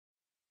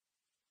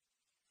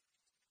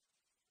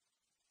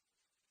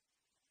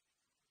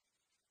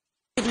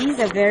It is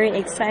a very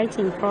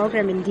exciting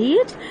program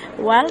indeed.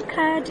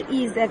 Wildcard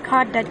is a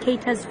card that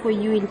caters for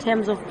you in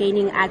terms of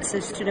gaining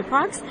access to the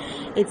parks.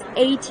 It's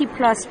 80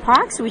 plus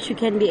parks which you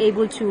can be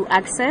able to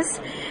access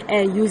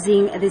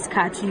using this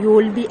card. You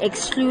will be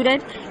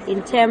excluded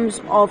in terms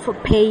of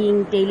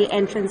paying daily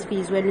entrance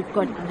fees when you've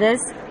got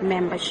this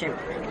membership.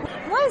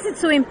 Why is it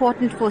so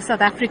important for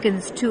South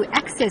Africans to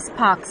access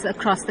parks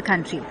across the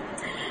country?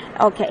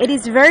 Okay, it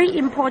is very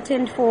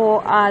important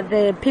for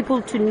the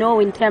people to know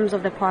in terms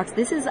of the parks.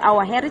 This is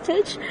our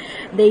heritage.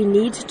 They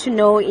need to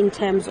know in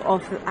terms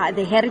of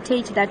the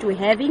heritage that we're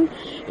having,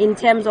 in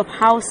terms of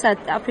how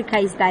South Africa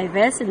is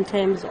diverse in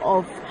terms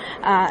of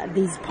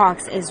these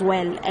parks as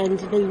well. And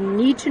they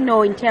need to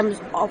know in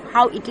terms of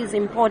how it is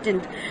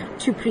important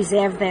to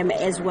preserve them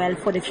as well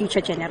for the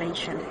future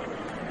generation.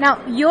 Now,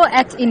 you're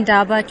at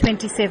Indaba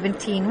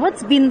 2017.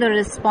 What's been the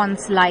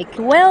response like?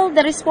 Well,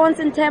 the response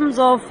in terms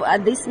of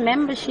this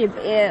membership,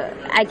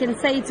 I can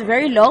say it's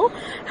very low.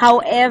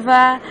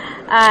 However,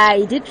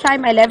 I did try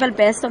my level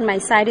best on my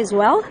side as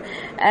well.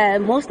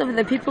 Most of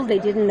the people, they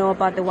didn't know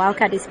about the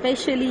wildcard,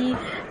 especially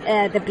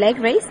the black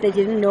race. They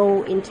didn't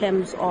know in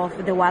terms of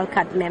the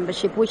wildcard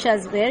membership, which I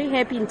was very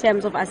happy in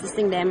terms of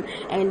assisting them,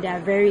 and they're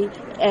very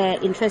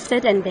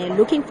interested, and they're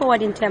looking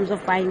forward in terms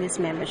of buying this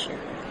membership.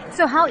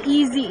 So how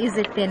easy is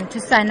it then to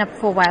sign up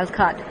for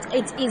Wildcard?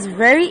 It is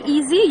very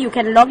easy. You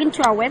can log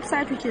into our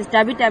website, which is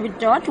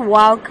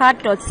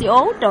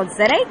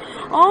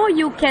www.wildcard.co.za, or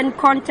you can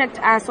contact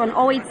us on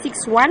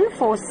 0861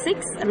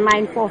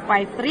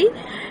 469453,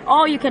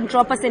 or you can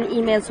drop us an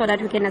email so that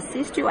we can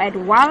assist you at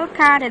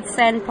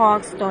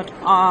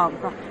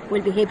wildcard@SANParks.org.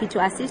 We'll be happy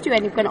to assist you,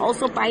 and you can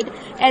also buy it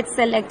at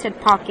selected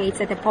park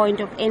gates at the point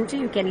of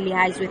entry. You can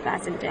liaise with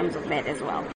us in terms of that as well.